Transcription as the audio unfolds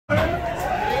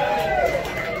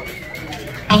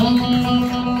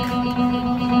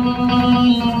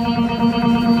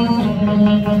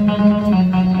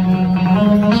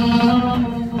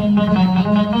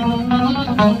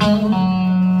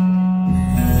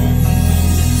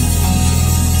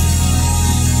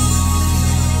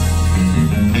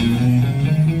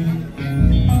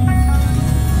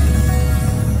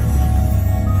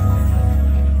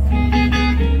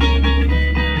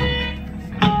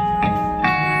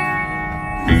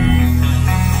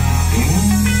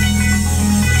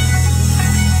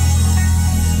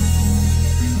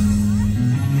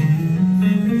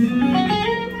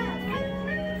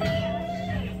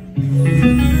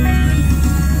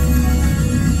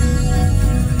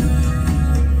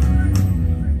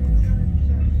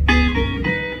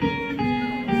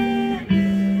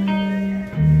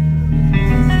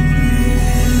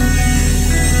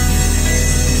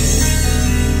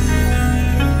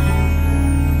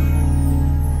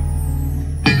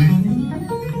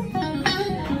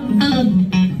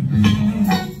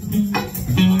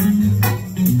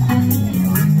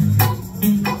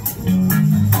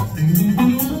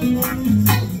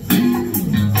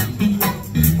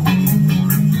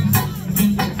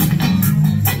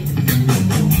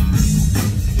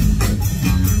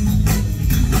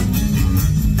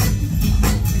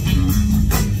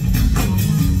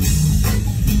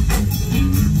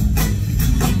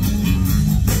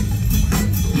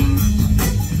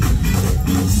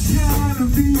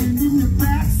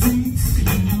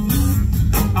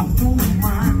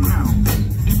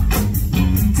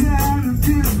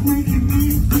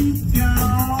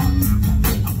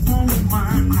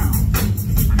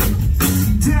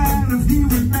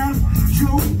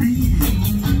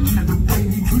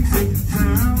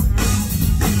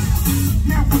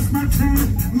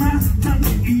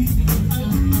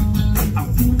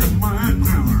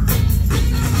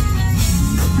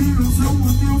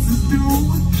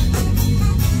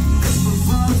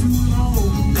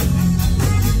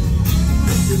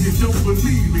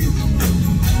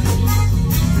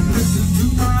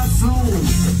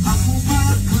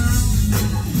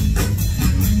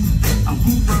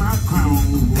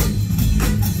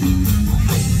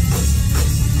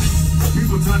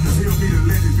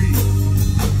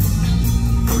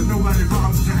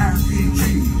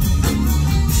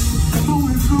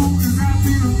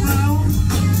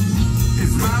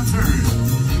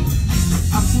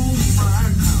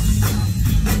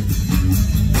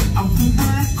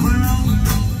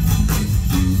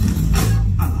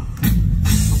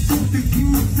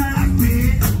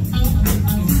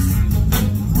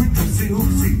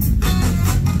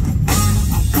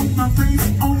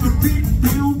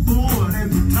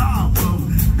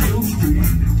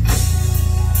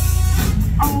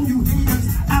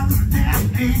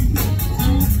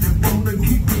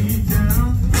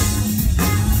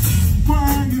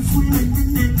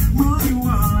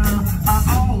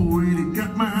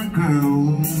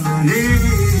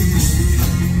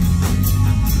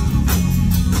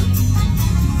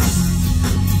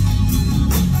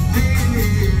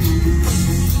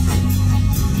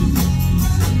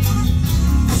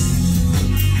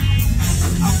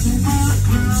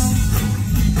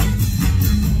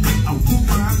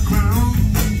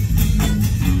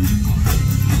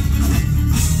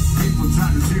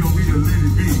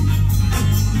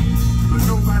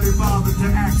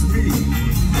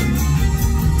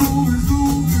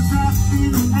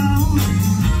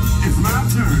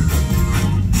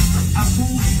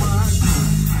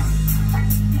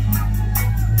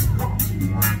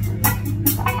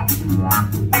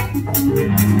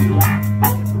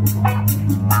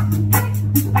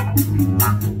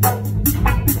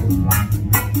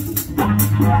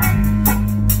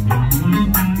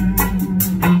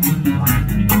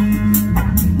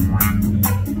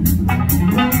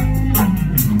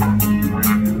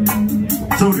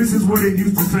So this is what it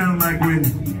used to sound like when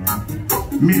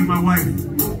me and my wife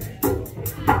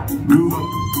grew up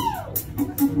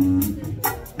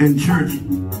in church.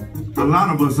 A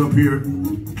lot of us up here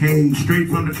came straight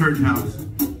from the church house,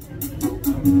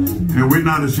 and we're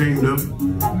not ashamed of it,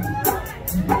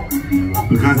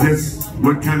 because that's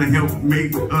what kind of helped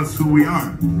make us who we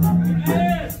are,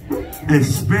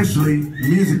 especially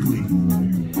musically.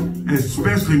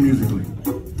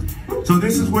 So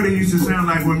this is what it used to sound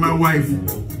like when my wife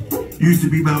used to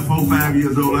be about 4 or 5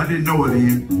 years old. I didn't know her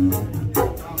then,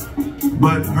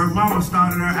 but her mama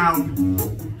started her out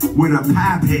with a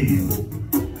pie pan.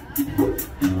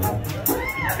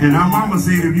 And her mama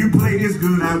said, if you play this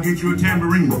good, I'll get you a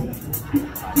tambourine.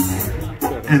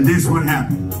 And this would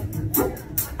happen.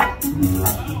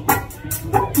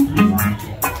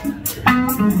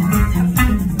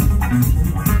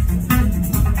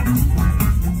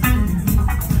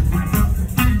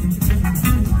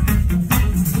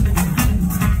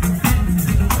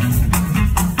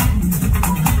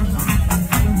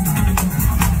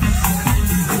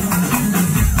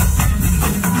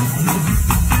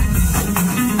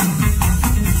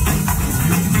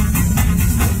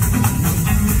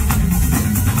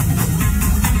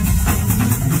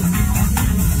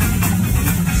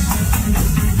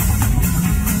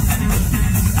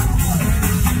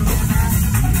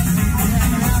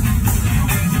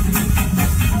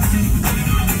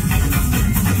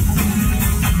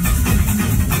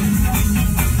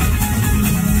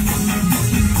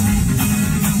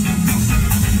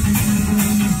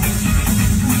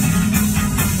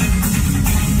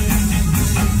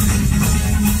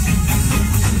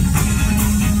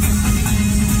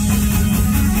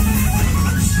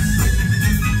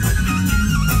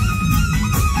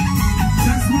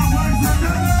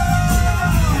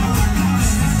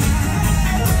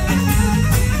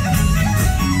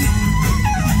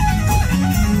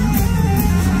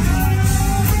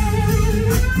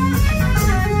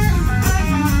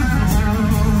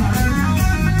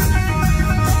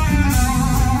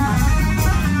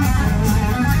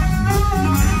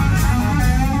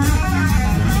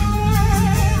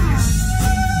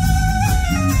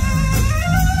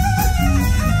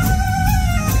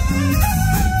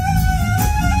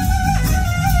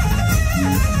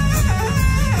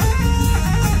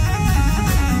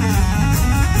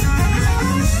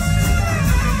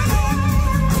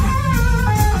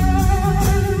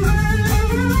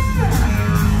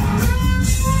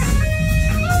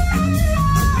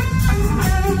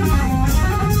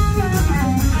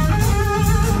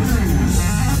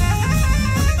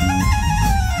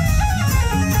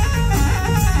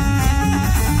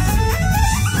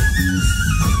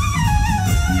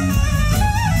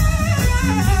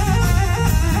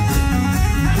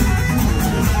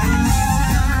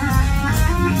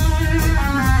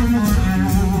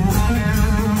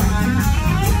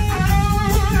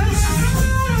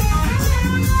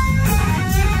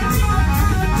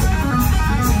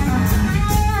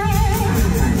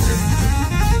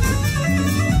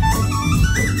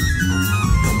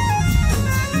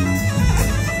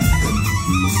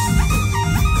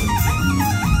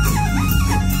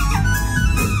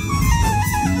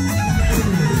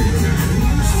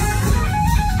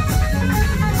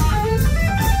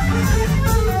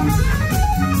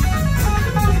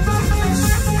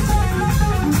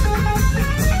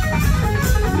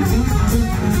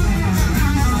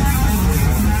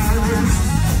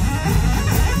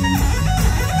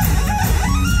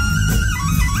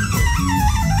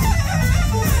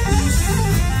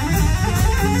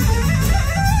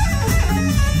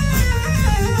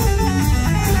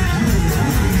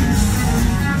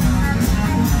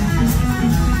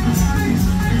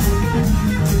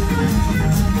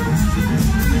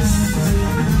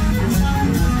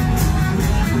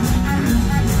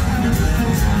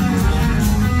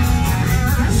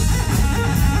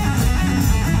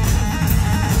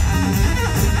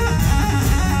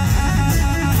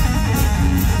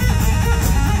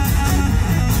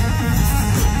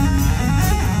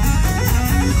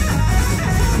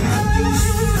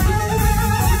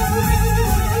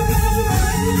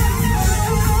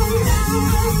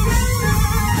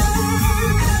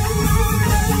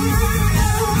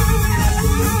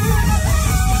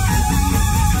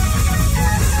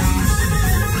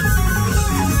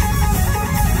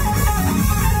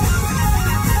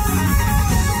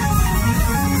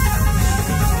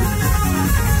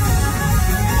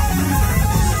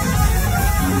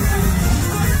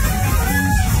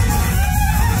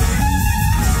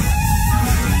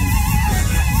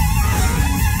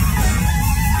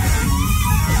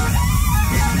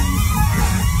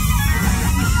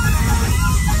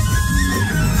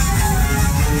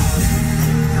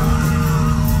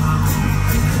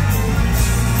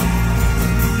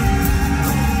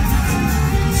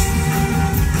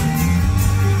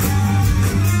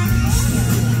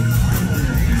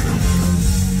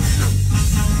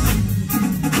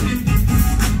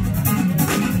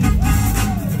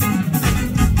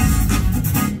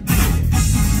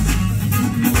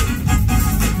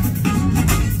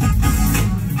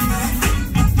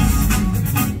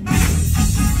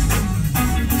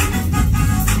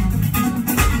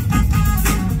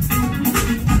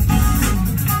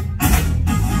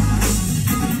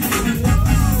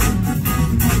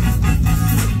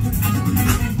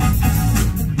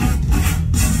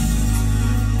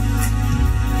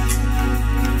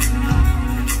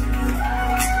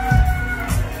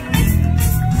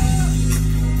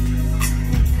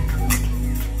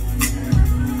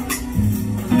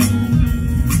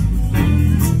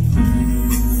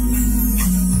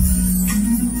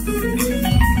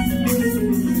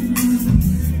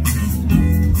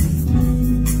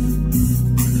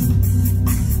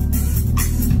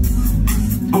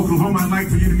 Oklahoma, I'd like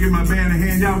for you to give my band a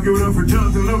hand. Y'all give it up for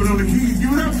Jonathan Lovin on the keys.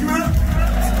 Give it up, give it up.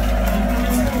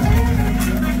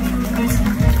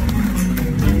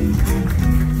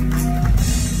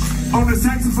 On the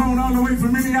saxophone all the way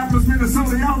from Minneapolis,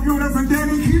 Minnesota, y'all give it up for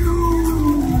Danny Q.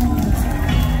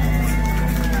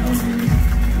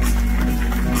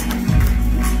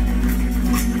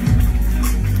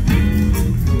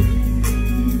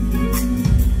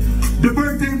 The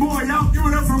birthday boy, y'all give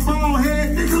it up for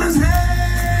Ballhead Nicholas Head.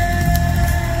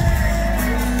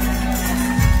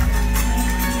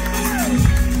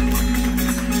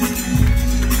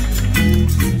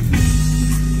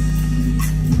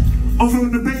 Over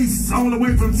on the bass, all the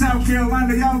way from South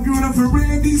Carolina, y'all give it up for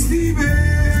Randy Stevens.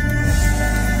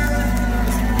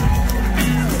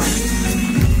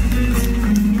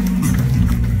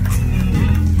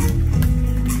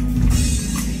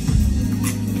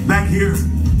 Back here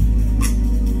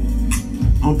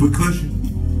on percussion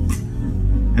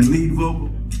and lead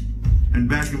vocal and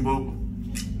backing vocal,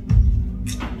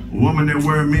 a woman that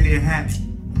wears many a hat.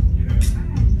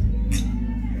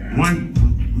 One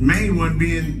main one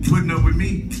being putting up with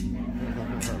me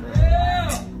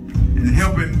and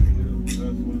helping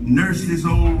nurse this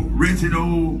old wretched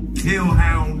old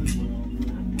hellhound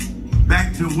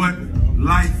back to what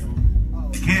life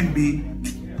can be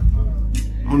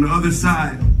on the other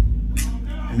side,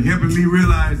 and helping me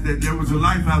realize that there was a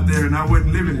life out there and I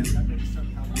wasn't living it.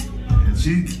 And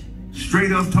she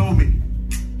straight up told me,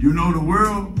 you know, the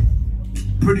world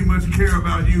pretty much care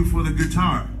about you for the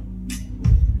guitar.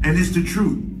 And it's the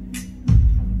truth.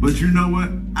 But you know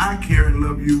what? I care and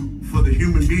love you for the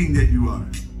human being that you are.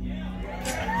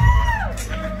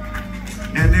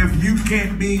 And if you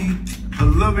can't be a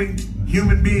loving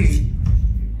human being,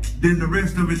 then the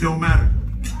rest of it don't matter.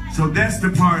 So that's the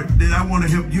part that I want to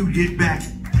help you get back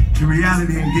to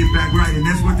reality and get back right. And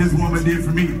that's what this woman did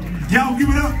for me. Y'all give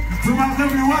it up for my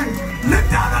lovely wife,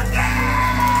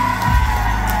 LaDonna.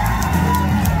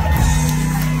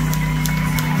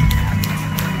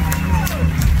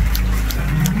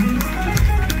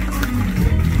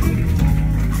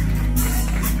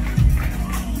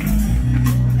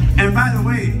 And by the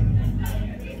way,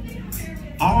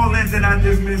 all that I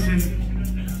just mentioned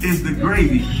is the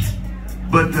gravy,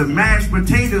 but the mashed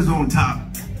potatoes on top.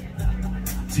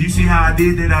 So you see how I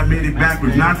did that? I made it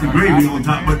backwards. Not the gravy on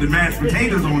top, but the mashed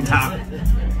potatoes on top.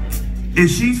 And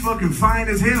she's fucking fine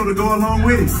as hell to go along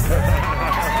with it.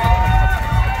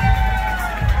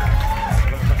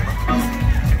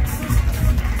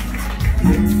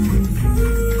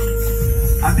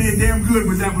 I did damn good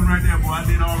with that one right there, boy. I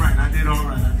did all right. I did all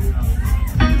right.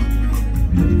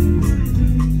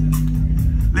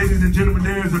 Ladies and gentlemen,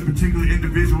 there is a particular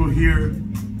individual here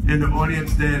in the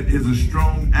audience that is a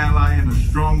strong ally and a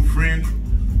strong friend.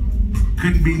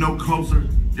 Couldn't be no closer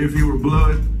if he were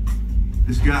blood.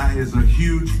 This guy is a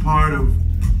huge part of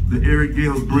the Eric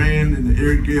Gales brand and the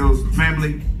Eric Gales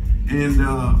family. And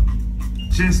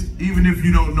just, even if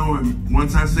you don't know him,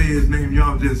 once I say his name,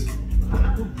 y'all just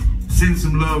send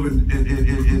some love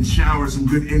and shower some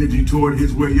good energy toward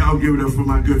his way. Y'all give it up for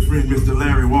my good friend, Mr.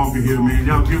 Larry Walker here, man.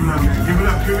 Y'all give it up, man. Give it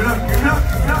up, give it up, give it up,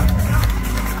 give it up, give it up.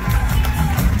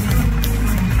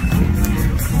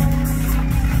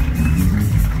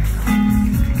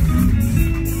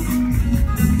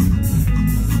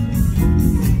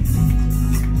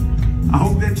 I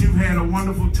hope that you've had a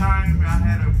wonderful time. I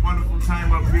had a wonderful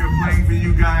time up here playing for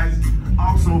you guys.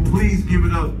 Also, please give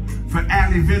it up for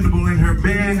Allie Venable and her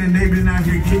band, and they've been out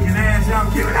here kicking ass. Y'all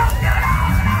give it up, give it up,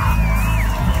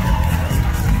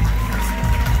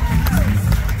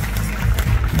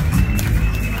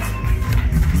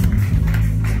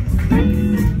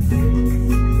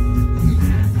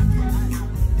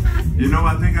 You know,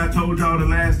 I think I told y'all the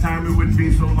last time it wouldn't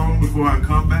be so long before I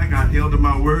come back. I held to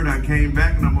my word. I came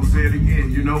back, and I'm going to say it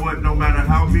again. You know what? No matter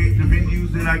how big the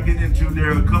venues that I get into, there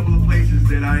are a couple of places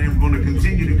that I am going to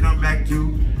continue to come back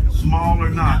to, small or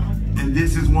not. And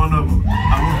this is one of them.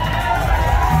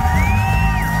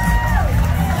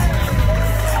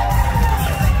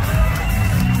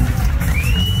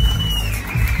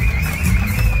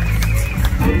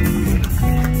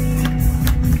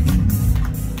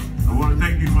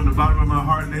 Bottom of my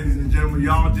heart, ladies and gentlemen,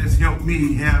 y'all just helped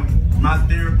me have my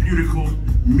therapeutical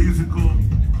musical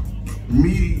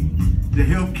meeting to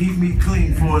help keep me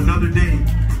clean for another day.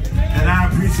 And I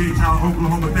appreciate y'all,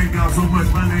 Oklahoma. Thank y'all so much.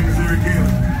 My name is Eric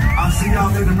Gales. I'll see y'all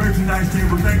at the merchandise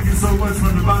table. Thank you so much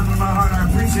from the bottom of my heart. I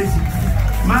appreciate you.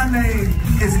 My name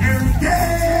is Eric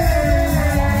Gales.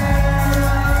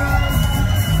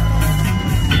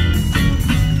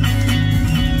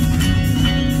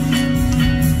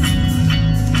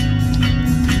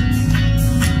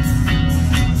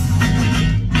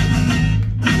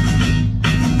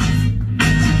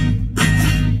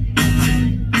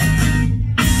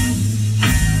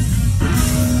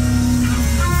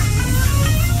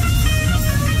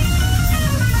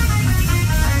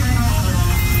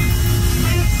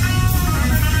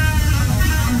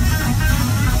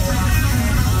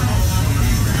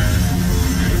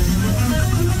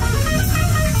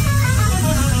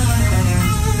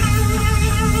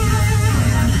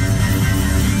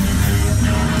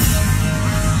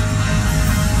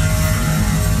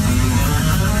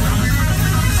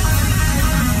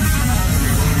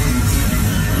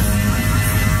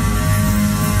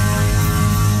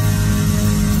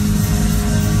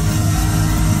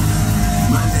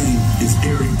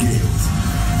 Gales.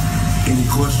 Any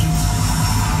questions?